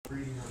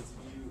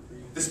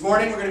This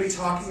morning we're going to be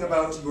talking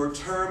about your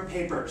term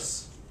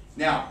papers.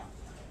 Now,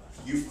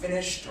 you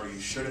finished, or you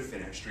should have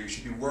finished, or you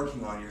should be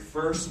working on your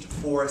first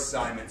 4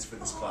 assignments for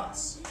this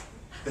class.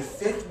 The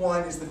 5th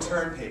one is the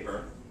term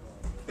paper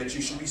that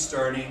you should be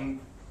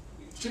starting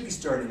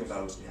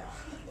about now.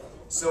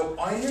 So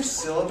on your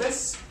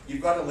syllabus,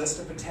 you've got a list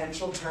of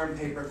potential term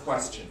paper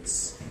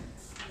questions.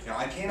 Now,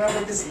 I came out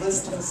with this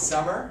list in the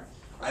summer.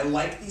 I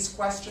like these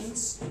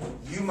questions.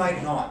 You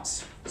might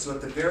not. So at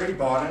the very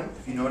bottom,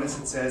 if you notice,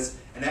 it says,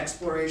 an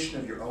exploration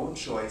of your own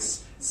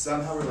choice,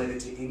 somehow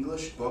related to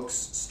English, books,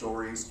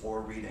 stories,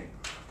 or reading.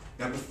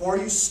 Now, before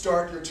you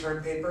start your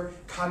term paper,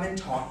 come and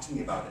talk to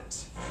me about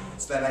it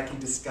so that I can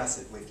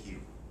discuss it with you.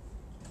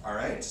 All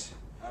right?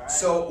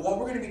 So what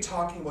we're going to be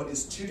talking about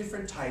is 2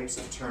 different types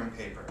of term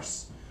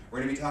papers. We're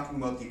going to be talking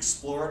about the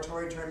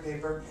exploratory term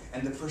paper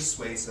and the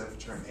persuasive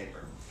term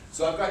paper.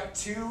 So I've got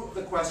 2 of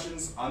the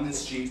questions on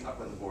this sheet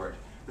up on the board.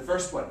 The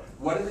first one,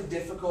 what are the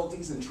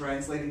difficulties in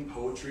translating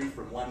poetry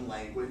from one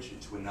language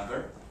into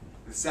another?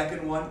 The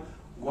second one,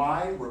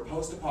 why were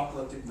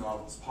post-apocalyptic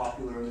novels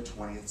popular in the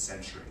 20th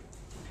century?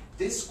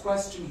 This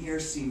question here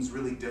seems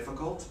really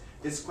difficult.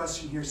 This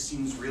question here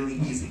seems really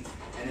easy.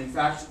 And in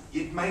fact,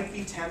 it might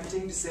be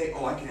tempting to say,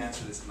 oh, I can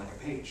answer this in like a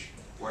page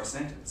or a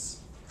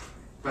sentence.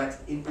 But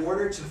in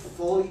order to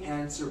fully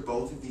answer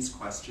both of these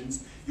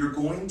questions, you're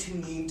going to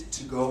need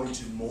to go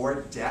into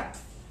more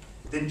depth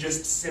than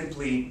just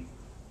simply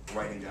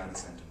writing down a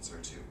sentence or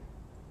 2.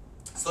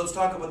 So let's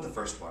talk about the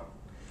first one.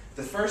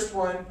 The first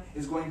one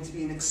is going to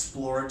be an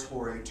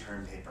exploratory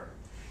term paper.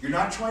 You're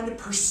not trying to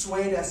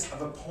persuade us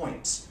of a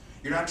point.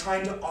 You're not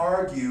trying to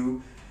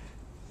argue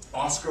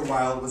Oscar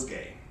Wilde was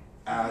gay,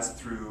 as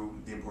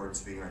through The Importance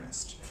of Being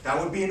Earnest.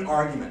 That would be an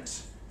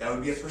argument. That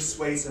would be a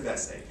persuasive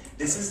essay.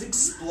 This is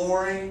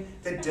exploring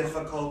the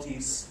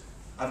difficulties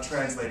of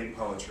translating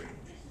poetry.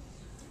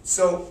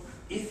 So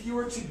if you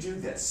were to do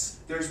this,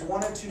 there's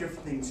 1 or 2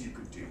 different things you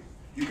could do.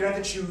 You could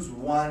either choose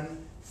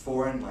one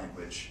foreign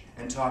language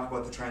and talk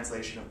about the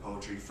translation of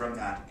poetry from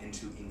that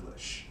into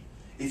English.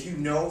 If you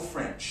know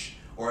French,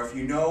 or if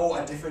you know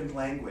a different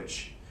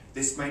language,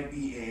 this might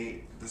be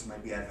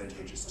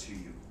advantageous to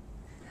you.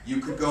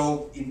 You could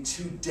go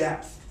into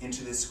depth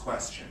into this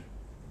question.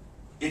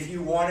 If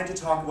you wanted to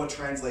talk about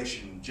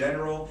translation in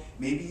general,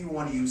 maybe you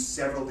want to use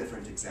several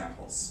different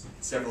examples,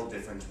 several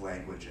different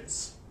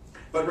languages.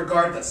 But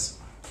regardless,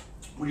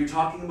 when you're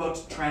talking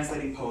about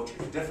translating poetry,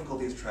 the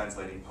difficulties of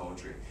translating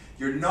poetry,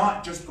 you're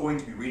not just going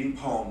to be reading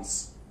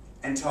poems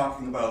and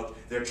talking about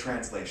their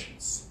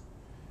translations.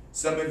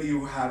 Some of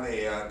you have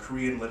a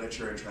Korean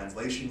literature and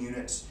translation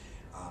unit.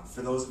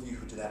 For those of you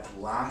who did that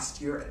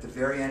last year, at the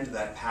very end of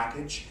that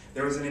package,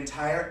 there was an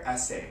entire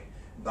essay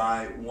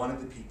by one of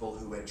the people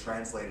who had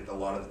translated a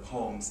lot of the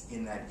poems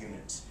in that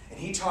unit. And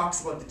he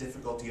talks about the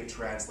difficulty of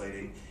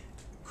translating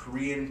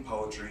Korean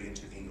poetry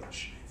into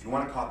English. If you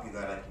want a copy of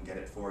that, I can get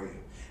it for you.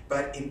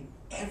 But in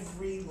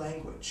every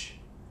language,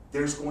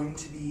 there's going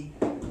to be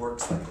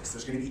works like this.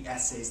 There's going to be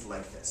essays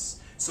like this.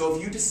 So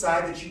if you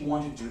decide that you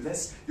want to do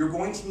this, you're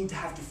going to need to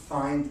have to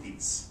find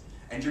these.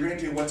 And you're going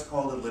to do what's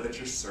called a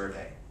literature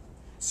survey.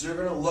 So you're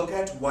going to look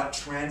at what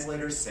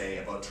translators say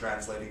about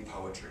translating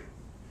poetry.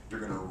 You're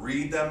going to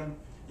read them,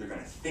 you're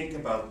going to think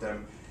about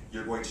them,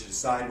 you're going to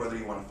decide whether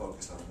you want to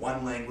focus on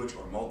one language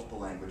or multiple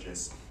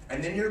languages,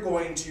 and then you're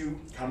going to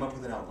come up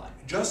with an outline,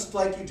 just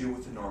like you do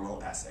with a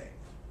normal essay.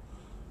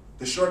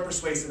 The short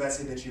persuasive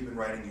essay that you've been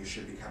writing, you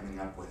should be coming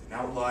up with an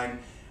outline.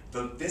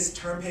 This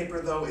term paper,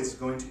 though, is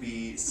going to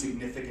be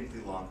significantly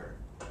longer.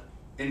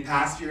 In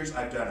past years,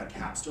 I've done a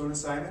capstone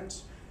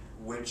assignment,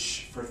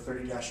 which for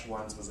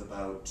 30-1s was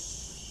about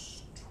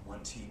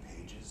 20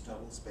 pages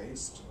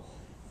double-spaced.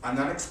 I'm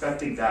not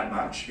expecting that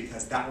much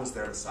because that was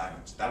their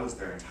assignment. That was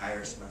their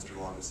entire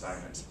semester-long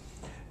assignment.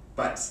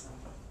 But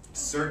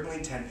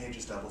certainly 10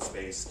 pages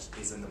double-spaced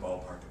is in the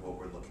ballpark of what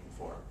we're looking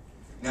for.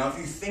 Now, if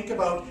you think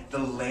about the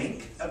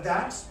length of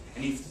that,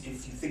 and if you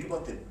think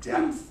about the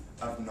depth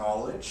of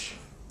knowledge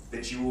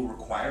that you will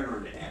require in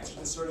order to answer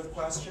this sort of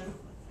question,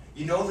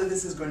 you know that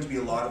this is going to be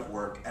a lot of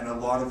work and a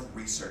lot of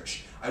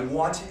research. I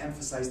want to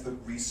emphasize the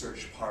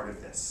research part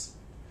of this.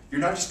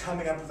 You're not just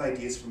coming up with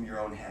ideas from your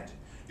own head.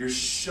 You're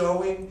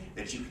showing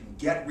that you can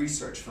get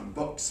research from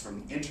books,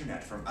 from the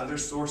internet, from other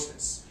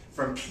sources,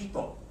 from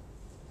people.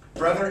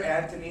 Brother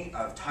Anthony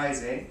of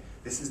Taizé,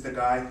 this is the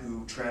guy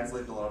who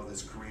translated a lot of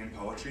this Korean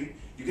poetry.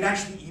 You can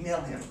actually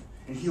email him,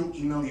 and he'll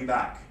email you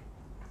back.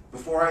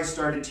 Before I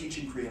started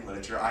teaching Korean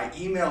literature, I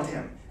emailed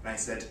him, and I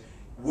said,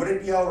 would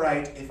it be all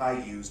right if I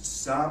used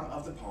some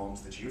of the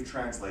poems that you've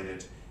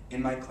translated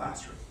in my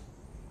classroom?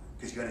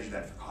 Because you got to do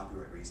that for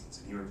copyright reasons.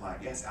 And he replied,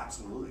 yes,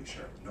 absolutely,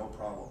 sure, no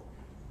problem.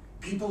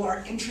 People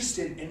are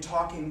interested in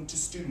talking to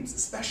students,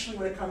 especially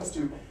when it comes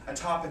to a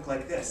topic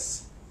like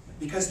this.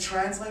 Because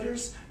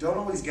translators don't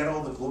always get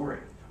all the glory.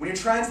 When you're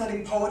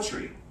translating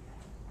poetry,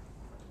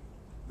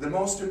 the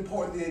most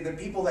important, the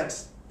people that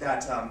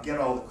get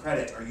all the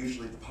credit are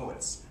usually the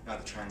poets, not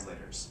the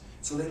translators.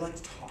 So they like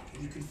to talk,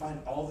 and you can find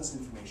all this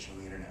information on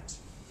the internet.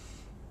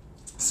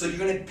 So you're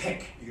going to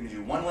pick. You're going to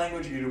do one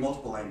language, you're going to do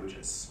multiple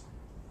languages.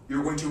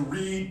 You're going to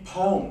read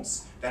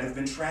poems that have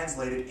been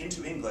translated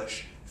into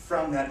English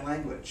from that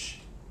language.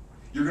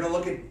 You're going to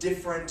look at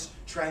different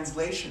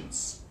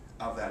translations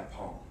of that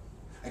poem.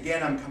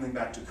 Again, I'm coming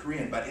back to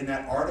Korean, but in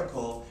that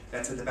article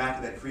that's at the back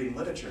of that Korean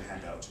literature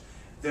handout,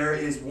 there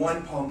is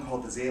one poem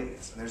called The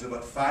Azaleas, and there's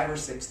about 5 or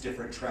 6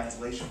 different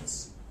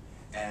translations.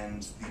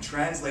 And the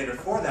translator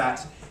for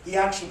that, he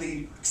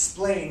actually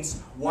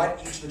explains what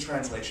each of the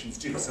translations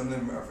do. Some of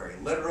them are very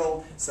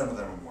literal, some of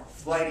them are more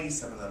flighty,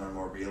 some of them are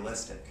more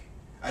realistic.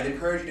 I'd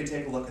encourage you to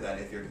take a look at that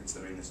if you're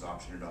considering this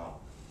option at all.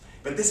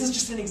 But this is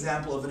just an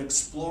example of an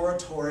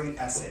exploratory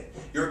essay.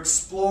 You're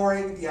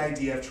exploring the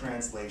idea of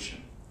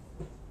translation.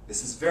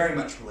 This is very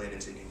much related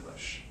to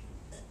English.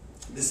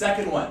 The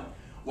second one,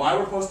 why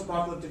were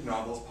post-apocalyptic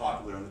novels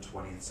popular in the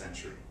 20th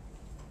century?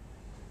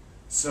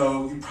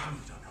 So you probably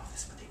don't know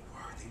this, but they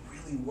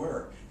really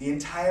were. The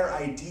entire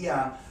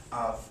idea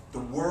of the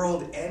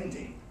world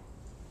ending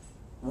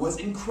was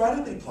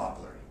incredibly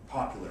popular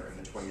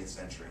in the 20th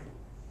century.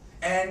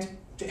 And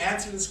to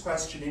answer this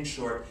question in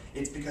short,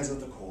 it's because of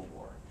the Cold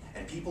War.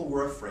 And people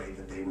were afraid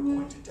that they were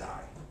going to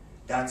die.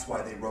 That's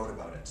why they wrote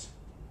about it.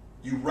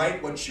 You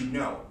write what you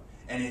know.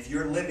 And if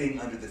you're living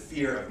under the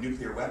fear of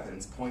nuclear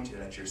weapons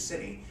pointed at your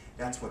city,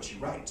 that's what you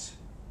write.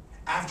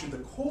 After the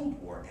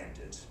Cold War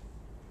ended,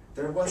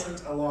 there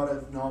wasn't a lot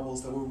of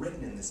novels that were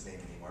written in this vein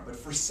anymore, but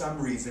for some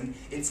reason,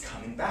 it's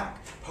coming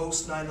back.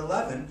 Post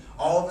 9/11,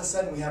 all of a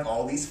sudden we have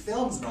all these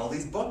films and all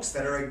these books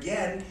that are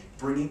again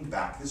bringing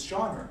back this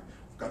genre.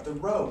 We've got The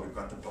Road, we've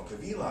got The Book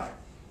of Eli.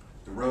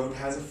 The Road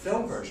has a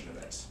film version of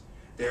it.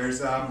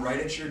 There's Right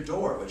at Your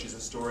Door, which is a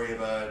story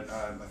of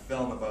a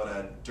film about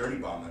a dirty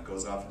bomb that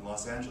goes off in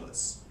Los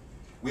Angeles.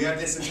 We have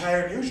this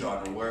entire new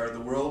genre where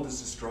the world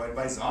is destroyed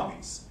by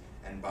zombies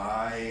and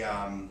by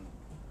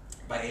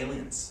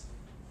aliens.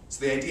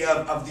 So the idea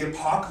of the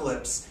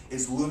apocalypse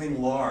is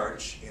looming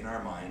large in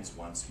our minds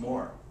once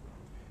more.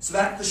 So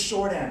that's the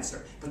short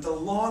answer. But the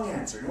long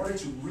answer, in order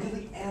to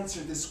really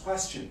answer this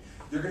question,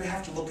 you're going to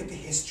have to look at the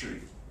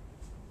history.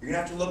 You're going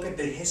to have to look at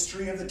the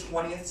history of the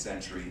 20th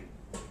century.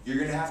 You're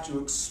going to have to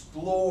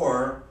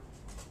explore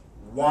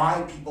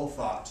why people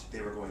thought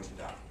they were going to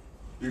die.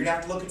 You're going to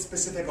have to look at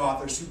specific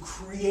authors who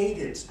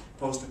created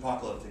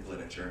post-apocalyptic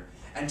literature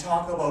and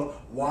talk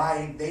about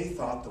why they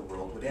thought the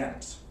world would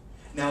end.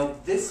 Now,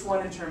 this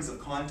one, in terms of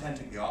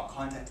contacting the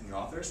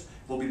authors,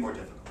 will be more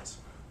difficult.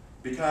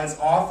 Because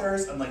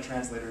authors, unlike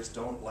translators,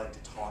 don't like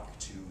to talk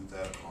to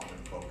the common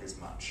folk as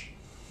much.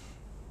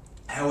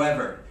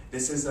 However,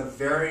 this is a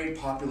very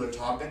popular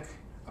topic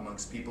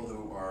amongst people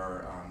who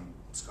are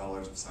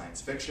scholars of science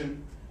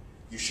fiction.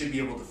 You should be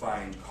able to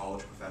find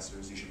college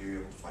professors, you should be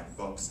able to find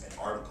books and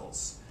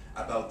articles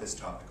about this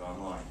topic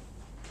online.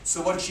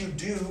 So what you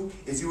do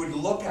is you would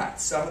look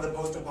at some of the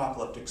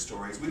post-apocalyptic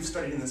stories we've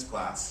studied in this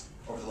class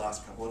over the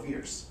last couple of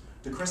years.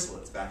 The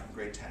Chrysalids, back in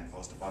grade 10,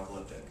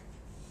 post-apocalyptic,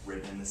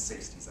 written in the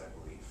 60s, I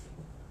believe.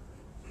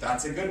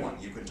 That's a good one.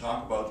 You can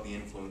talk about the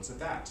influence of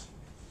that.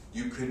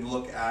 You could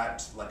look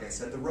at, like I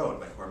said, The Road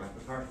by Cormac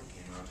McCarthy,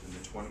 came out in the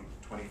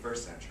 21st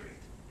century.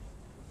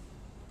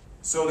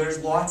 So there's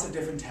lots of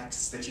different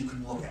texts that you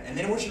can look at. And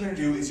then what you're going to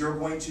do is you're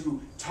going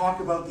to talk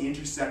about the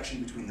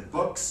intersection between the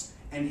books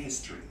and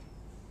history.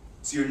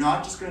 So you're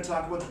not just going to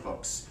talk about the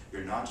books,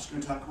 you're not just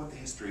going to talk about the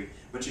history,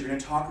 but you're going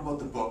to talk about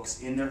the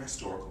books in their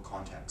historical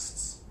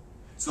contexts.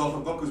 So if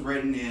a book was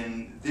written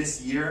in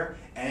this year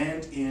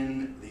and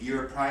in the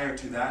year prior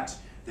to that,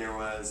 there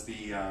was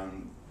the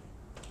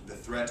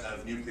threat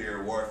of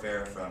nuclear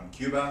warfare from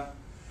Cuba,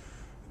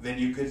 then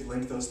you could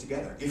link those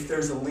together, if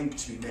there's a link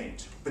to be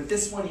made. But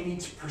this one, you need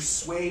to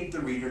persuade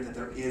the reader that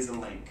there is a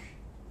link.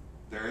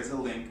 There is a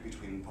link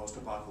between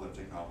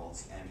post-apocalyptic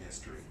novels and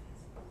history.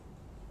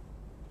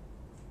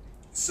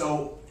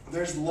 So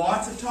there's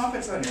lots of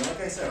topics on here.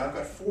 Like I said, I've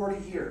got 40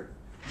 here.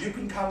 You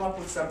can come up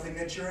with something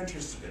that you're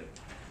interested in.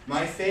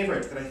 My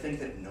favorite that I think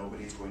that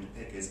nobody's going to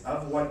pick is,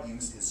 of what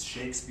use is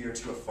Shakespeare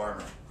to a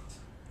farmer?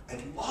 I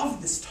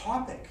love this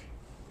topic.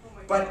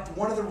 But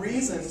one of the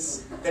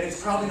reasons that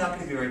it's probably not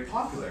going to be very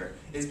popular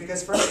is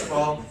because, first of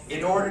all,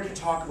 in order to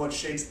talk about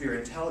Shakespeare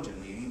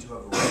intelligently, you need to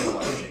have read a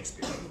lot of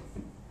Shakespeare.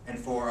 And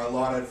for a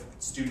lot of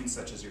students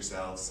such as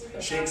yourselves,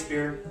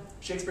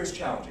 Shakespeare's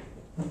challenging.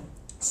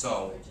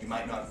 So you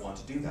might not want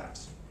to do that.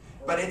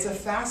 But it's a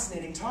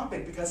fascinating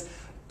topic because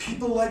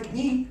people like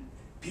me,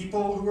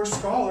 people who are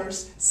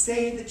scholars,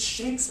 say that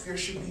Shakespeare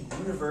should be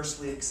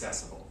universally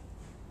accessible.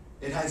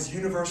 It has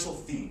universal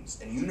themes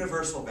and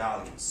universal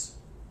values.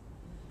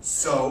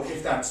 So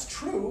if that's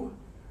true,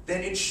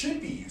 then it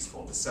should be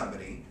useful to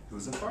somebody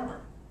who's a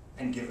farmer.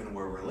 And given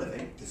where we're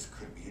living, this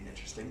could be an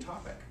interesting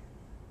topic.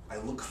 I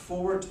look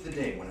forward to the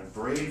day when a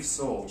brave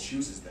soul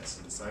chooses this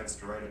and decides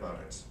to write about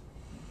it.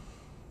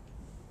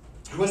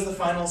 Who has the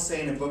final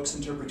say in a book's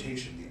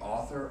interpretation, the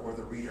author or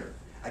the reader?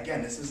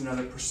 Again, this is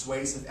another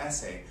persuasive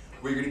essay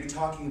where you're going to be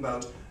talking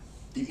about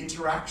the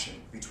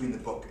interaction between the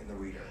book and the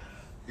reader.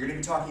 You're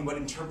going to be talking about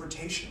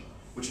interpretation,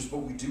 which is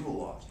what we do a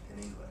lot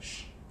in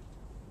English.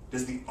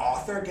 Does the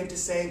author get to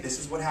say, this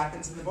is what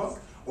happens in the book?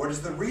 Or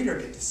does the reader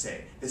get to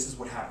say, this is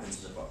what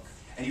happens in the book?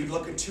 And you'd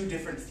look at two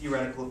different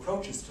theoretical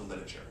approaches to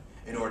literature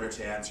in order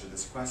to answer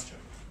this question.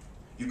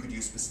 You could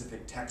use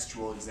specific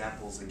textual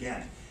examples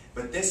again,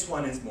 but this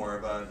one is more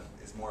of a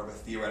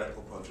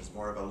theoretical approach, it's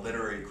more of a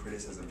literary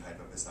criticism type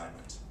of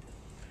assignment.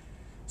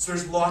 So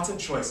there's lots of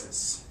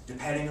choices,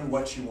 depending on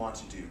what you want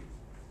to do.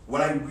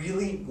 What I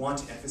really want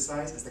to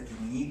emphasize is that you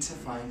need to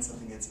find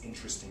something that's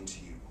interesting to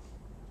you.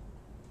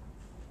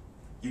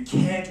 You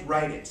can't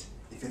write it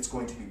if it's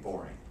going to be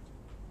boring.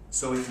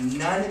 So if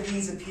none of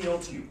these appeal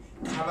to you,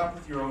 come up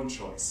with your own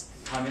choice.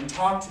 Come and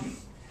talk to me,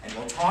 and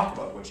we'll talk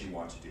about what you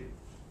want to do.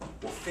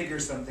 We'll figure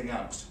something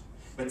out.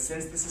 But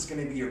since this is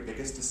going to be your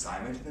biggest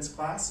assignment in this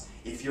class,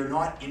 if you're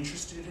not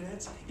interested in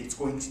it, it's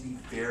going to be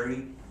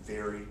very,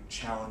 very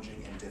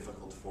challenging and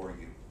difficult for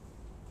you.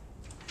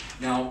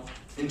 Now,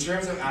 in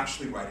terms of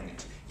actually writing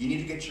it, you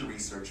need to get your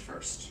research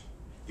first.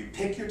 You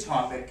pick your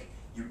topic,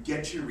 you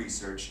get your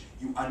research,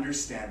 you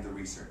understand the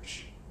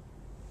research.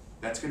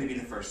 That's going to be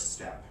the first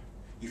step.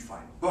 You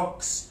find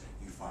books,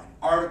 you find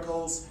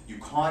articles, you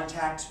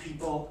contact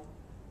people.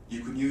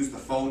 You can use the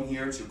phone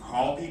here to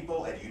call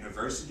people at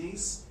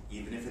universities,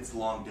 even if it's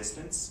long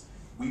distance.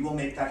 We will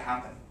make that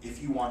happen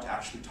if you want to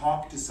actually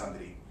talk to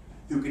somebody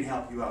who can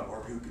help you out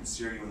or who can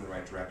steer you in the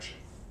right direction.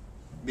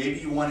 Maybe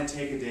you want to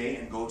take a day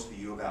and go to the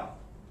U of L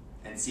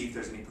and see if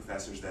there's any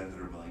professors then that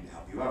are willing to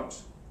help you out.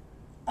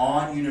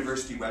 On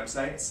university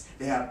websites,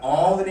 they have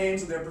all the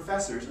names of their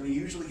professors, and they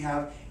usually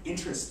have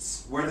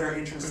interests, where their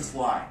interests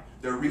lie,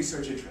 their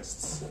research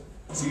interests.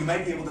 So you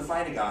might be able to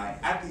find a guy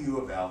at the U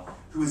of L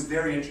who is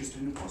very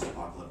interested in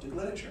post-apocalyptic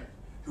literature,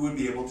 who would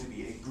be able to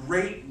be a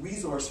great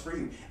resource for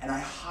you. And I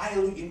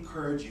highly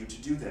encourage you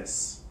to do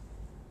this.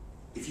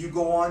 If you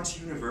go on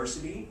to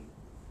university,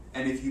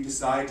 and if you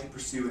decide to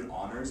pursue an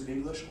honors in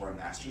English or a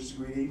master's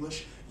degree in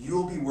English,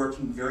 you'll be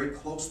working very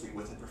closely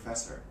with a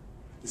professor.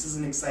 This is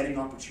an exciting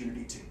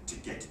opportunity to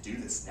get to do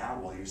this now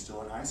while you're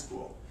still in high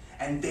school.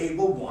 And they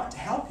will want to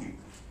help you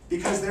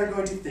because they're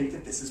going to think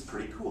that this is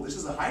pretty cool. This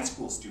is a high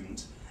school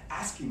student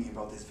asking me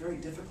about this very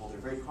difficult or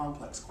very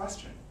complex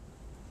question.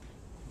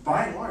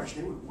 By and large,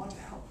 they would want to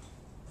help.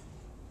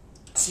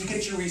 So you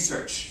get your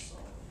research.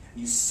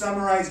 You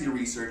summarize your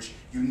research.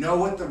 You know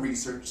what the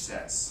research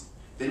says.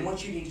 Then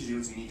what you need to do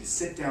is you need to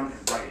sit down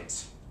and write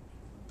it.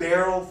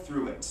 Barrel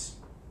through it.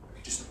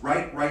 Just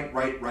write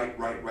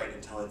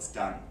until it's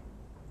done.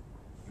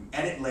 You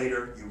edit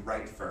later, you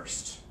write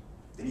first.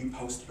 Then you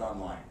post it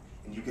online,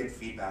 and you get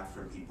feedback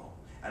from people.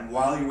 And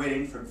while you're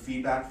waiting for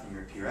feedback from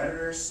your peer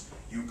editors,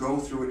 you go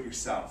through it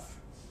yourself.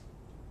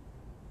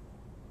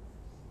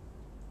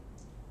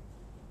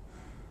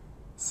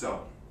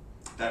 So,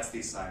 that's the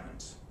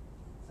assignment. Sounds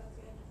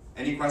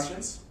good. Any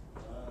questions?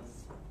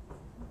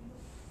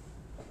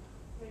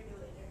 Maybe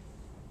later.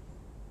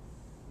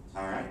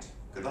 All right,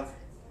 good luck.